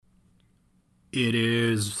It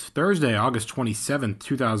is Thursday, August 27th,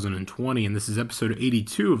 2020, and this is episode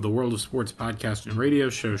 82 of the World of Sports podcast and radio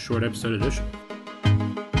show, short episode edition.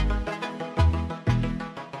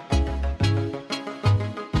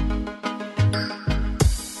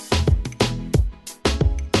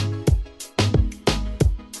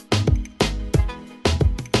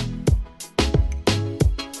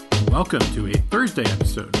 Welcome to a Thursday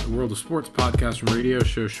episode of the World of Sports podcast and radio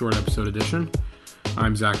show, short episode edition.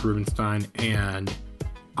 I'm Zach Rubenstein, and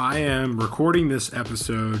I am recording this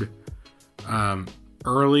episode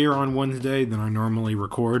earlier on Wednesday than I normally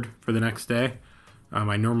record for the next day.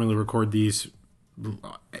 I normally record these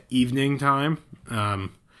evening time,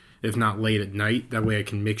 if not late at night. That way I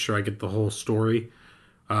can make sure I get the whole story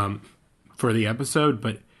for the episode.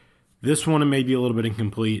 But this one may be a little bit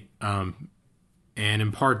incomplete, and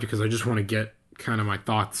in part because I just want to get kind of my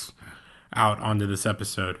thoughts out onto this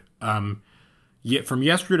episode. Yet from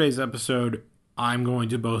yesterday's episode, I'm going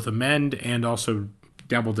to both amend and also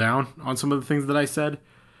double down on some of the things that I said.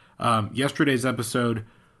 Yesterday's episode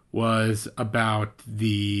was about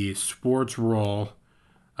the sports role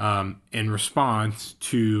in response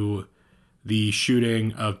to the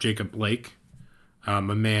shooting of Jacob Blake, a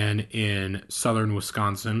man in southern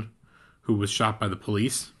Wisconsin who was shot by the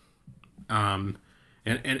police. And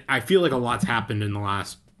I feel like a lot's happened in the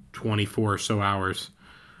last 24 or so hours,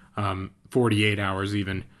 48 hours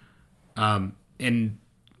even. And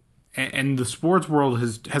the sports world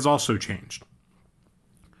has also changed.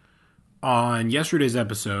 On yesterday's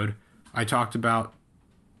episode, I talked about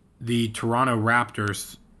the Toronto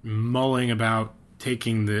Raptors mulling about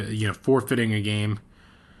forfeiting a game.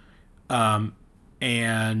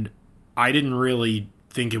 And I didn't really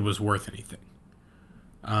think it was worth anything.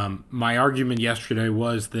 My argument yesterday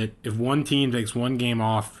was that if one team takes one game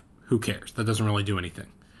off, who cares? That doesn't really do anything.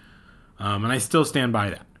 And I still stand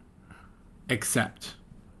by that. Except,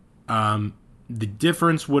 the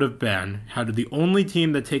difference would have been, had the only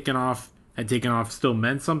team that had taken off still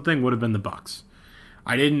meant something, would have been the Bucks.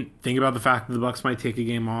 I didn't think about the fact that the Bucks might take a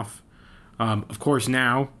game off. Of course,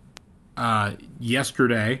 now,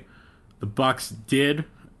 yesterday, the Bucks did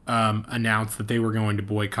announce that they were going to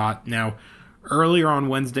boycott. Now, earlier on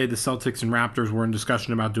Wednesday, the Celtics and Raptors were in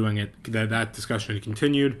discussion about doing it. That discussion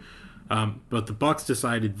continued. But the Bucks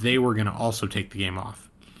decided they were going to also take the game off.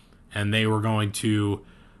 And they were going to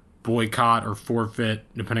boycott or forfeit,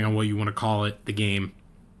 depending on what you want to call it, the game.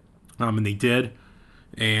 And they did.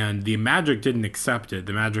 And the Magic didn't accept it.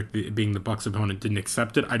 The Magic, being the Bucks' opponent, didn't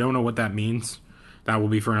accept it. I don't know what that means. That will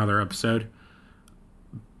be for another episode.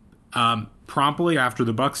 Promptly after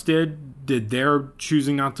the Bucks did their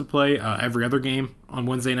choosing not to play. Every other game on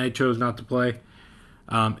Wednesday night chose not to play.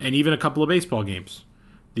 And even a couple of baseball games.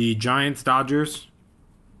 The Giants-Dodgers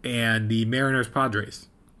and the Mariners-Padres.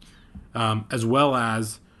 As well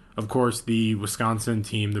as, of course, the Wisconsin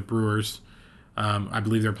team, the Brewers. I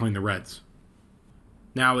believe they're playing the Reds.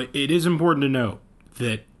 Now, it is important to note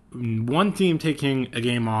that one team taking a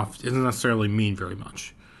game off doesn't necessarily mean very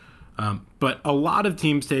much. But a lot of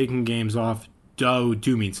teams taking games off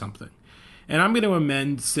do mean something. And I'm going to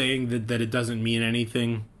amend saying that it doesn't mean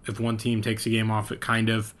anything if one team takes a game off. It kind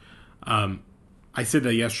of... I said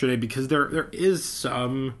that yesterday because there is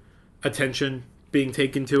some attention being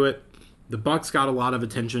taken to it. The Bucks got a lot of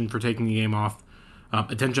attention for taking the game off.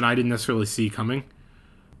 Attention I didn't necessarily see coming.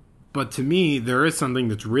 But to me, there is something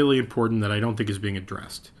that's really important that I don't think is being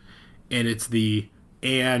addressed. And it's the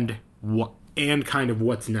and kind of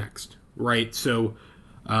what's next, right? So,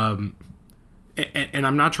 and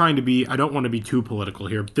I'm not trying to be, I don't want to be too political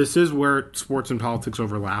here, but this is where sports and politics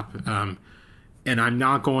overlap. And I'm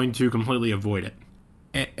not going to completely avoid it.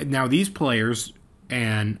 Now, these players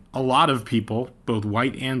and a lot of people, both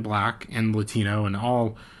white and black and Latino and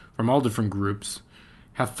all from all different groups,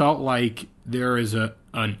 have felt like there is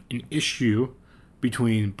an issue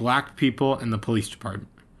between black people and the police department.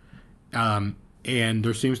 And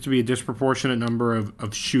there seems to be a disproportionate number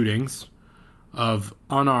of shootings of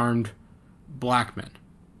unarmed black men.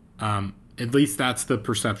 At least that's the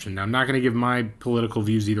perception. Now, I'm not going to give my political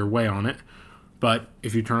views either way on it. But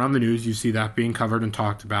if you turn on the news, you see that being covered and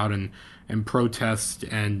talked about and protests.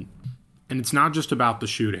 And it's not just about the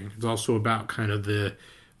shooting. It's also about kind of the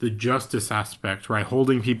justice aspect, right?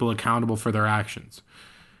 Holding people accountable for their actions.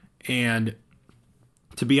 And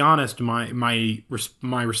to be honest, my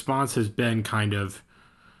response has been kind of,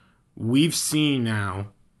 we've seen now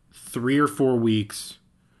 3 or 4 weeks,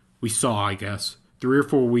 we saw, I guess, 3 or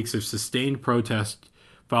 4 weeks of sustained protest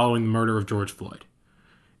following the murder of George Floyd.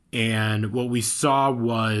 And what we saw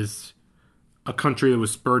was a country that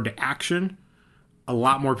was spurred to action a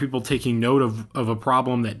lot more people taking note of a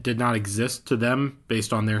problem that did not exist to them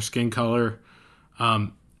based on their skin color,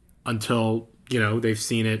 until, they've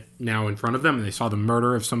seen it now in front of them and they saw the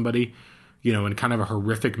murder of somebody, in kind of a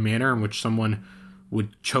horrific manner in which someone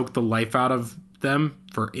would choke the life out of them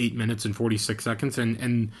for 8 minutes and 46 seconds.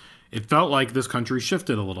 And it felt like this country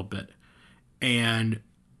shifted a little bit. And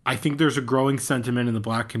I think there's a growing sentiment in the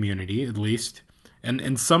black community, at least,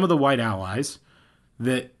 and some of the white allies,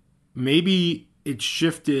 that maybe it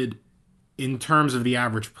shifted in terms of the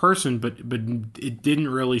average person, but it didn't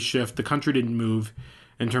really shift. The country didn't move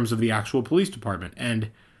in terms of the actual police department.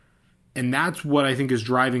 And that's what I think is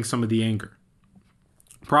driving some of the anger.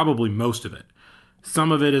 Probably most of it.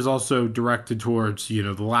 Some of it is also directed towards, the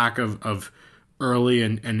lack of early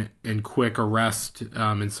and quick arrest,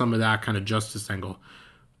 and some of that kind of justice angle.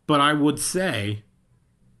 But I would say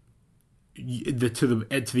that to the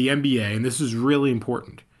NBA, and this is really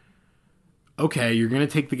important. Okay, you're going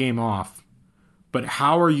to take the game off, but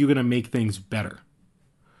how are you going to make things better?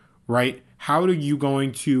 Right? How are you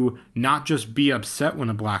going to not just be upset when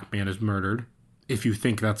a black man is murdered, if you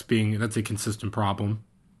think that's a consistent problem?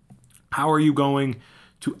 How are you going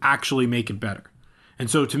to actually make it better? And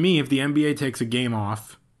so to me, if the NBA takes a game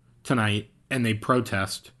off tonight and they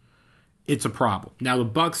protest, it's a problem. Now the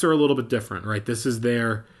Bucks are a little bit different, right? This is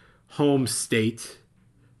their home state,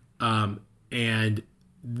 and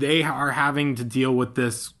they are having to deal with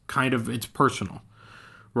this it's personal,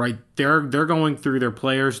 right? They're going through, their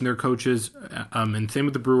players and their coaches, and same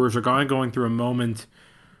with the Brewers, are going through a moment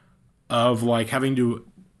of having to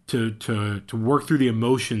work through the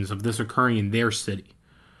emotions of this occurring in their city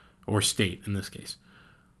or state in this case.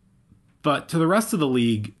 But to the rest of the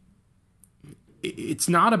league, it's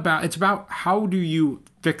about how do you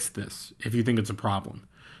fix this if you think it's a problem?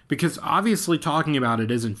 Because obviously talking about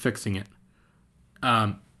it isn't fixing it.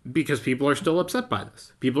 Because people are still upset by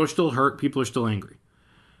this. People are still hurt. People are still angry.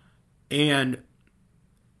 And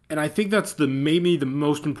I think that's maybe the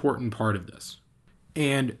most important part of this.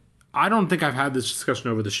 And I don't think I've had this discussion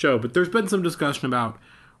over the show, but there's been some discussion about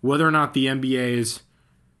whether or not the NBA's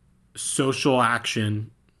social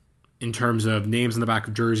action in terms of names in the back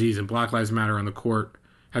of jerseys and Black Lives Matter on the court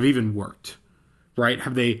have even worked, right?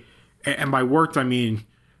 Have they, and by worked, I mean,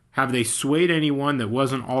 have they swayed anyone that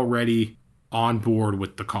wasn't already on board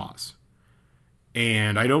with the cause?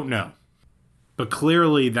 And I don't know. But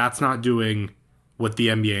clearly that's not doing what the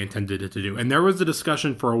NBA intended it to do. And there was a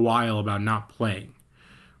discussion for a while about not playing,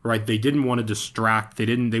 right? They didn't want to distract.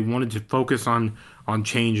 They wanted to focus on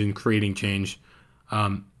change and creating change.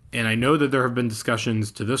 And I know that there have been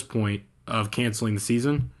discussions to this point of canceling the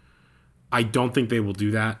season. I don't think they will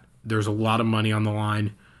do that. There's a lot of money on the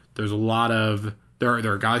line. There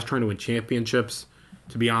are guys trying to win championships,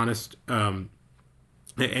 to be honest. And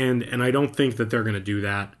I don't think that they're going to do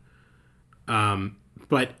that.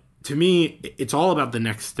 But to me, it's all about the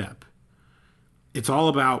next step. It's all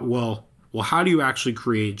about, well, how do you actually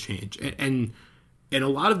create change? And a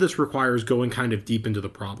lot of this requires going kind of deep into the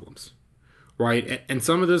problems, right? And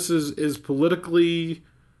some of this is politically,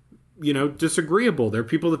 disagreeable. There are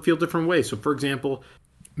people that feel different ways. So, for example,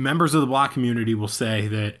 members of the black community will say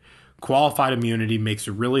that qualified immunity makes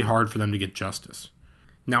it really hard for them to get justice.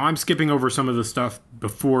 Now, I'm skipping over some of the stuff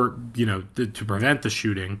before, to prevent the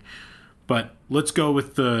shooting, but let's go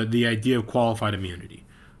with the idea of qualified immunity,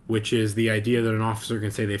 which is the idea that an officer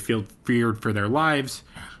can say they feel feared for their lives,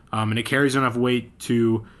 and it carries enough weight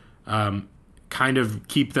to kind of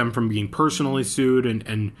keep them from being personally sued,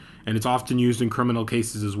 and it's often used in criminal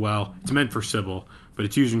cases as well. It's meant for civil, but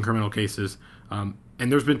it's used in criminal cases.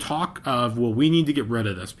 And there's been talk of, well, we need to get rid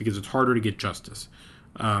of this because it's harder to get justice,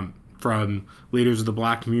 from leaders of the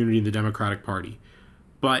black community and the Democratic Party.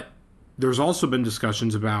 But there's also been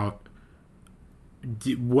discussions about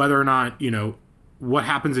whether or not, what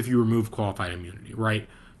happens if you remove qualified immunity, right?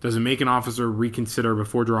 Does it make an officer reconsider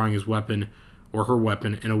before drawing his weapon or her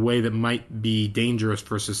weapon in a way that might be dangerous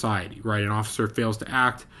for society, right? An officer fails to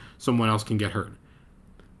act, someone else can get hurt.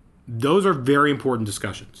 Those are very important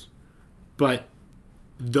discussions. But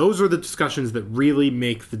those are the discussions that really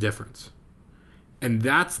make the difference. And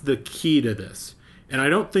that's the key to this. And I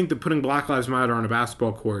don't think that putting Black Lives Matter on a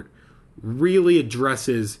basketball court really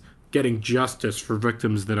addresses getting justice for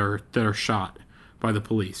victims that are shot by the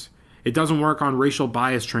police. It doesn't work on racial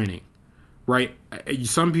bias training, right?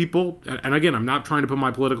 Some people, and again, I'm not trying to put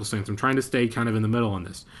my political stance, I'm trying to stay kind of in the middle on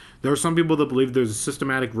this. There are some people that believe there's a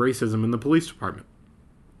systematic racism in the police department.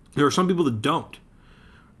 There are some people that don't.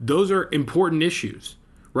 Those are important issues,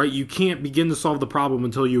 right? You can't begin to solve the problem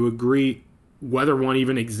until you agree whether one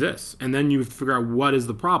even exists. And then you figure out what is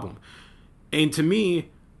the problem. And to me,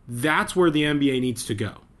 That's where the NBA needs to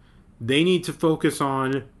go. They need to focus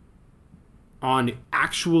on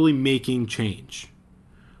actually making change,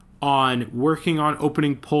 on working on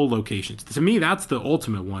opening poll locations. To me, that's the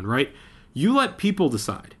ultimate one, right? You let people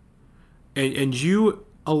decide, and you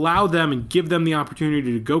allow them and give them the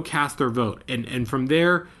opportunity to go cast their vote, and from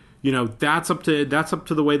there, that's up to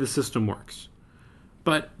the way the system works.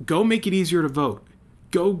 But go make it easier to vote.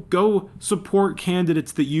 Go support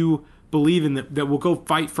candidates that you believe in that will go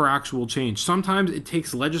fight for actual change. Sometimes it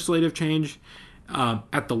takes legislative change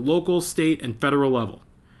at the local, state, and federal level.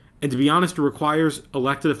 And to be honest, it requires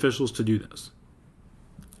elected officials to do this.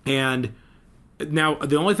 And now,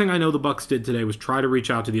 the only thing I know the Bucks did today was try to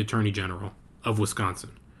reach out to the Attorney General of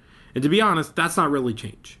Wisconsin. And to be honest, that's not really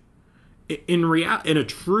change. In a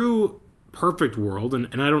true perfect world,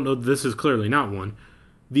 and I don't know, this is clearly not one,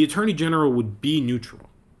 the Attorney General would be neutral,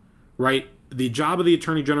 right? The job of the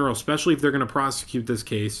Attorney General, especially if they're going to prosecute this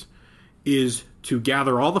case, is to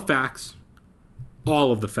gather all the facts,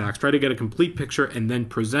 try to get a complete picture, and then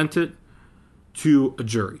present it to a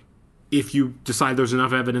jury if you decide there's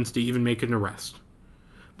enough evidence to even make an arrest.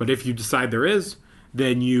 But if you decide there is,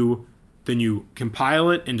 then you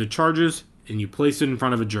compile it into charges and you place it in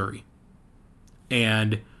front of a jury.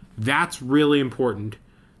 And that's really important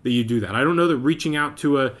that you do that. I don't know that reaching out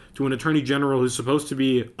to an attorney general who's supposed to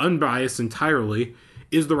be unbiased entirely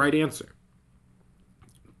is the right answer.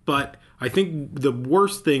 But I think the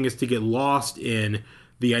worst thing is to get lost in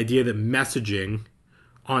the idea that messaging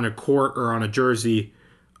on a court or on a jersey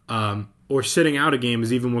or sitting out a game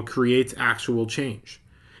is even what creates actual change.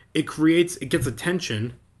 It gets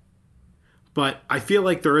attention, but I feel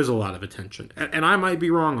like there is a lot of attention. And I might be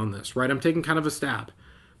wrong on this, right? I'm taking kind of a stab.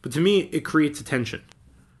 But to me, it creates attention.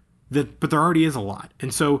 But there already is a lot.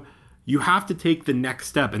 And so you have to take the next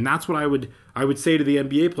step. And that's what I would say to the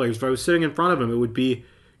NBA players. If I was sitting in front of them, it would be,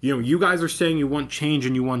 you guys are saying you want change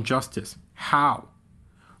and you want justice. How?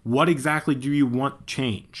 What exactly do you want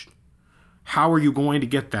changed? How are you going to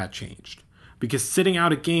get that changed? Because sitting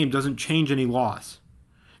out a game doesn't change any laws.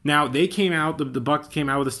 Now, they came out, the Bucks came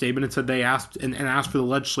out with a statement and said they asked for the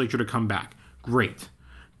legislature to come back. Great.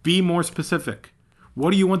 Be more specific.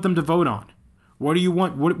 What do you want them to vote on? What do you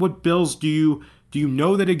want? What bills do you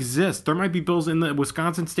know that exist? There might be bills in the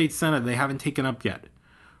Wisconsin State Senate they haven't taken up yet,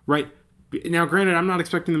 right? Now, granted, I'm not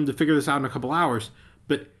expecting them to figure this out in a couple hours,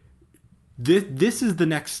 but this is the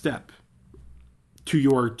next step to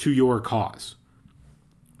your cause.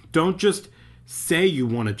 Don't just say you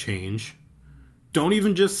want to change. Don't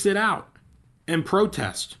even just sit out and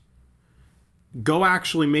protest. Go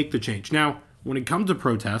actually make the change. Now, when it comes to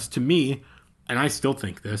protests, to me, and I still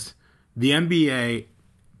think this, the NBA,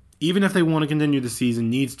 even if they want to continue the season,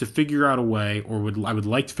 needs to figure out a way, or I would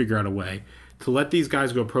like to figure out a way, to let these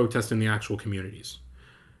guys go protest in the actual communities.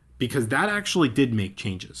 Because that actually did make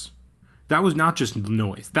changes. That was not just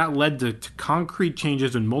noise. That led to concrete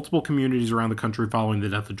changes in multiple communities around the country following the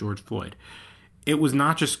death of George Floyd. It was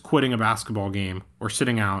not just quitting a basketball game or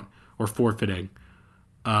sitting out or forfeiting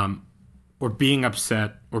or being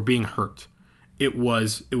upset or being hurt. It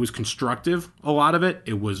was constructive, a lot of it.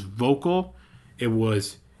 It was vocal. It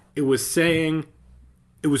was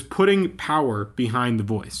putting power behind the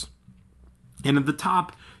voice. And at the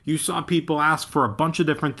top, you saw people ask for a bunch of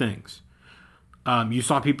different things. You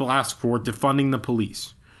saw people ask for defunding the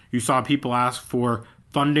police. You saw people ask for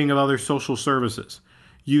funding of other social services.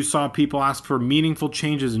 You saw people ask for meaningful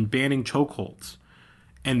changes in banning chokeholds.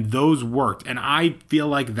 And those worked. And I feel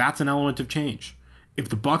like that's an element of change. If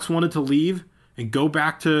the Bucks wanted to leave and go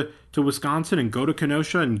back to Wisconsin and go to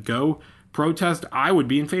Kenosha and go protest, I would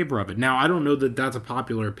be in favor of it. Now, I don't know that that's a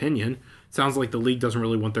popular opinion. It sounds like the league doesn't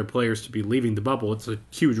really want their players to be leaving the bubble. It's a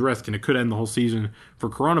huge risk, and it could end the whole season for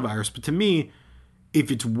coronavirus. But to me,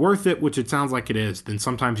 if it's worth it, which it sounds like it is, then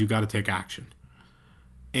sometimes you've got to take action.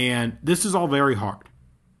 And this is all very hard.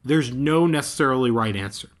 There's no necessarily right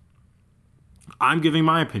answer. I'm giving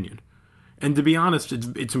my opinion. And to be honest,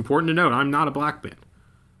 it's important to note, I'm not a black man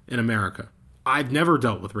in America. I've never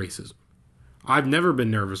dealt with racism. I've never been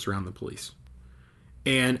nervous around the police.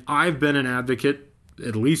 And I've been an advocate,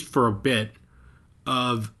 at least for a bit,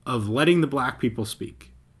 of letting the black people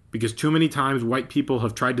speak. Because too many times white people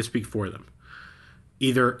have tried to speak for them,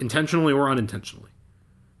 either intentionally or unintentionally.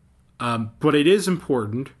 But it is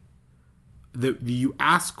important that you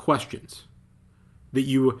ask questions, that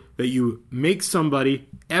you make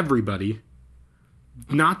everybody,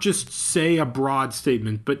 not just say a broad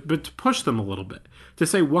statement, but to push them a little bit, to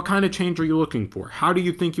say, what kind of change are you looking for? How do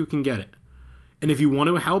you think you can get it? And if you want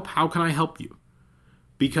to help, how can I help you?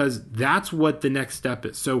 Because that's what the next step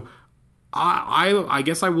is. So I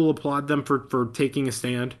guess I will applaud them for taking a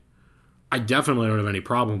stand I definitely don't have any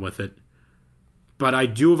problem with it. But I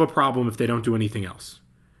do have a problem if they don't do anything else.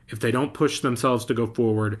 If they don't push themselves to go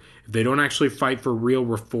forward, if they don't actually fight for real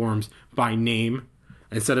reforms by name,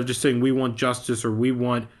 instead of just saying we want justice or we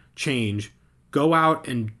want change, go out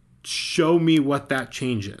and show me what that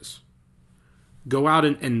change is. Go out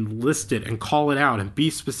and list it and call it out and be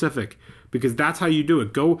specific, because that's how you do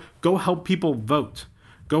it. Go help people vote.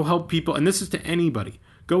 Go help people, and this is to anybody.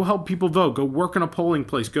 Go help people vote. Go work in a polling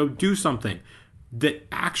place. Go do something that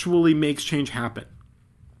actually makes change happen.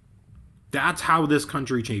 That's how this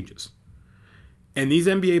country changes. And these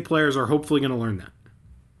NBA players are hopefully going to learn that.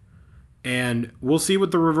 And we'll see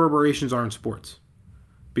what the reverberations are in sports,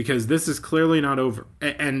 because this is clearly not over.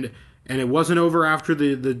 And it wasn't over after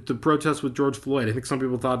the protest with George Floyd. I think some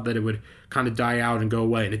people thought that it would kind of die out and go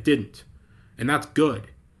away, and it didn't. And that's good.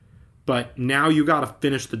 But now you got to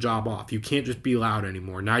finish the job off. You can't just be loud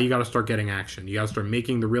anymore. Now you got to start getting action. You got to start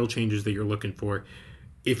making the real changes that you're looking for,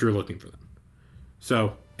 if you're looking for them.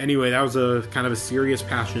 So anyway, that was a kind of a serious,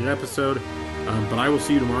 passionate episode. But I will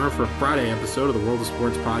see you tomorrow for a Friday episode of the World of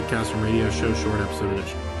Sports podcast and radio show, short episode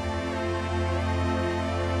edition.